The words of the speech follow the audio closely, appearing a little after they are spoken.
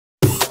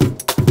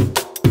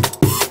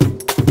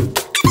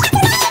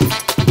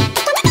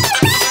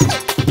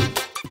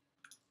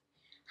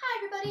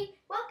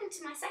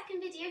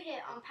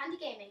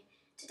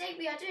today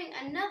we are doing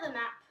another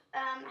map.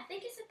 I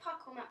think it's a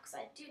parkour map because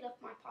I do love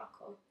my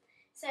parkour.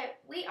 So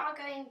we are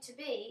going to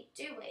be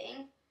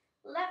doing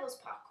levels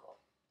parkour.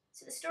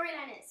 So the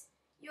storyline is,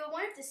 you are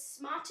one of the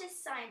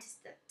smartest scientists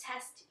that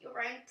test your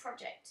own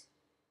project.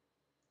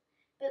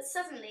 But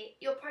suddenly,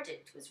 your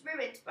project was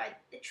ruined by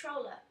the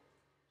troller.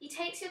 He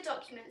takes your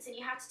documents and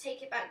you have to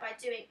take it back by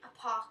doing a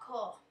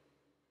parkour.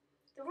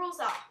 The rules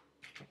are,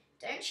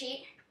 don't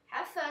cheat,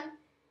 have fun,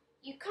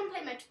 you can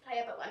play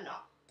multiplayer but we're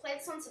not. Play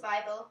this on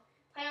survival,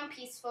 play on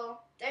peaceful,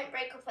 don't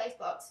break or place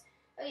blocks.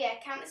 Oh yeah,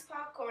 count this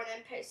parkour and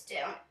then post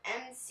it on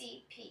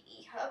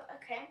MCPE Hub,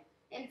 okay,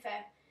 info.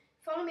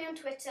 Follow me on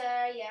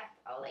Twitter, yeah,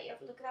 I'll let you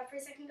have a look at that for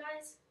a second,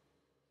 guys.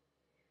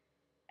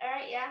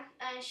 Alright, yeah,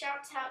 and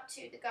shout out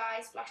to the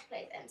guys Splash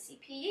Plays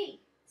MCPE.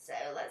 So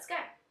let's go.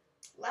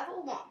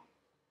 Level 1.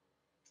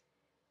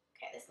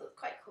 Okay, this looks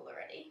quite cool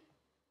already.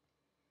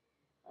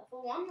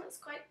 Level 1 looks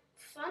quite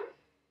fun.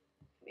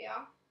 Here we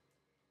are.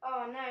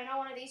 Oh no, not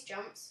one of these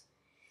jumps.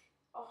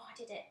 Oh, I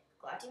did it.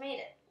 Glad you made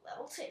it.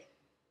 Level 2.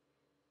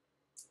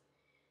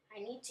 I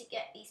need to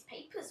get these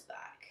papers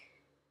back.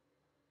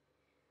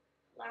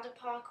 Ladder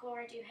parkour,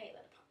 I do hate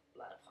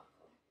ladder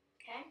parkour.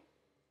 Okay.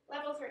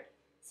 Level 3.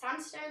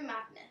 Sandstone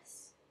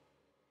Madness.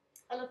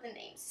 I love the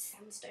names.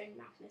 Sandstone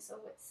Madness.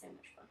 Oh, it's so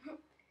much fun. Do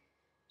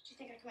you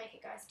think I can make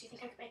it, guys? Do you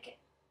think I can make it?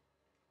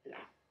 No.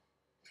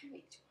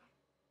 Okay,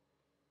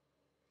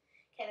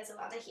 there's a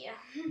ladder here.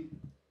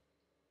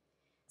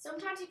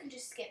 Sometimes you can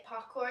just skip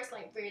parkour. It's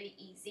like really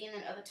easy, and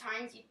then other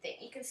times you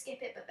think you can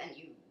skip it, but then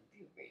you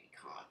really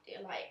can't.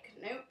 You're like,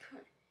 nope.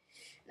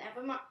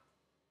 Never mind.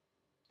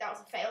 That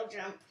was a failed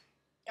jump.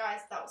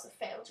 Guys, that was a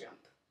failed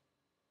jump.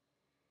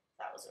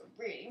 That was a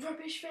really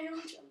rubbish fail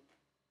jump.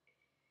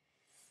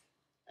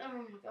 Oh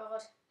my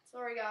god.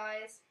 Sorry,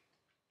 guys.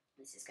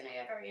 This is going to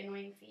get very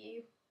annoying for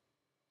you.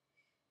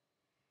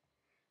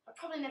 I'll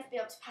probably never be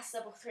able to pass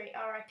level 3.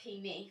 RIP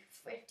me.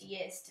 50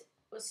 years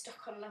was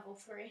stuck on level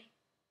 3.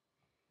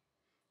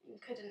 And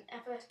couldn't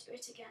ever do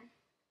it again.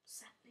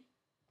 Sadly.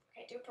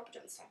 Okay, do a proper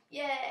jump this time.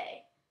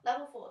 Yay!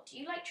 Level 4. Do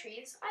you like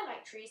trees? I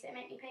like trees. They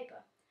make me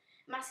paper.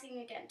 I'm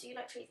asking again. Do you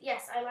like trees?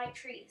 Yes, I like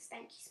trees.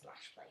 Thank you,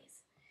 Splash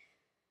Plays.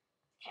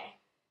 Okay.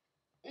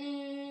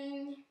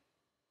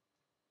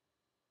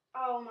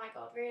 Oh my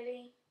god,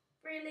 really?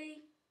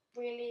 Really?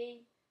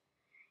 Really?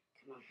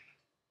 Come on.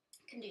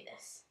 I can do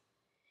this.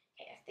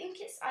 Okay, I think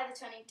it's either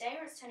turning day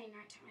or it's turning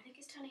nighttime. I think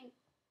it's turning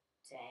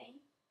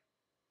day.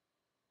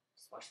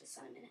 Just watch the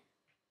sun a minute.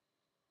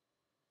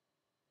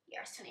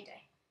 Yeah, it's turning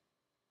day.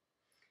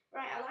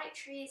 Right, I like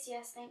trees.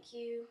 Yes, thank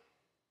you.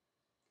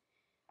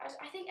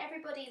 I think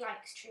everybody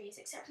likes trees,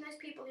 except for those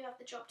people who have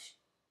the job to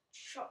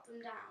chop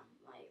them down.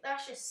 Like,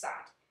 that's just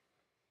sad.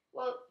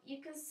 Well,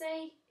 you can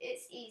say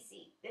it's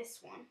easy,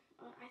 this one.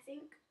 I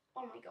think,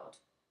 oh my god.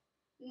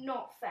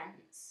 Not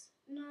fence.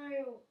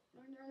 No.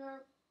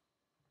 No.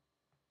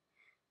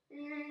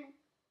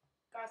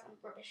 Guys, I'm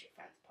rubbish at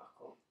fence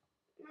parkour.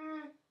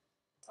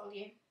 Told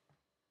you.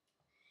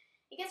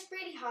 It gets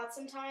really hard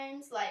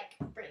sometimes, like,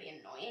 really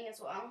annoying as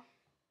well.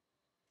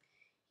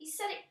 He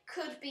said it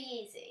could be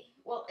easy.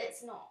 Well,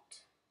 it's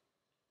not.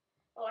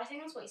 Well, I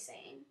think that's what he's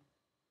saying.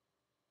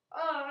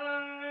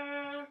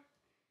 Guys,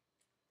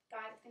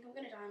 I think I'm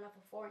going to die on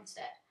level 4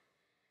 instead.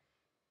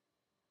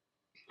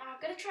 I'm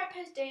going to try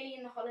post daily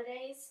in the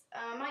holidays.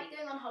 I might be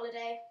going on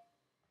holiday,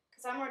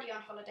 because I'm already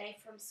on holiday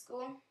from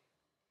school.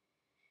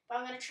 But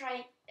I'm going to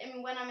try,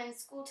 and when I'm in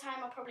school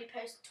time, I'll probably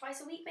post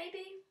twice a week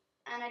maybe.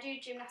 And I do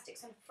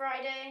gymnastics on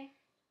Friday.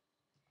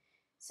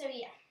 So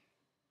yeah.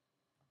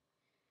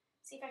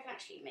 See if I can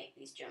actually make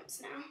these jumps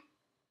now.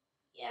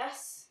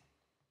 Yes.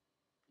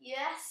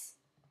 Yes.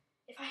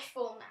 If I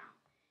fall now.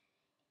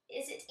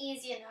 Is it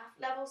easy enough?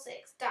 Level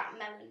 6, that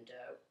melon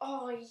dough.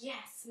 Oh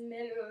yes,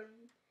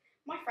 melon.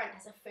 My friend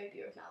has a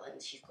phobia of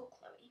melons. She's called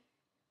Chloe.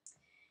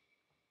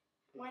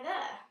 Am I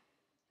there?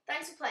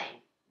 Thanks for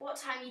playing. What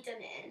time you done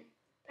it in?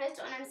 Post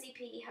it on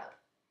MCPE Hub.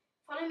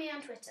 Follow me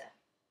on Twitter.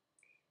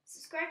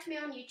 Subscribe to me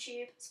on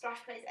YouTube,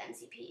 Splash Plays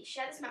MCPE.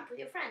 Share this map with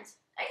your friends.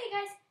 Okay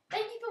guys,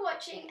 thank you for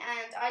watching,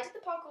 and I did the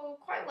parkour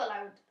quite well,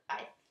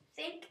 I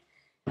think.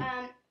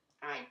 I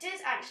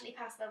did actually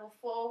pass level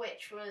 4,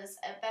 which was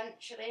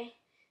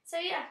eventually. So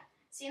yeah,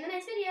 see you in the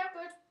next video.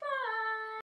 Goodbye!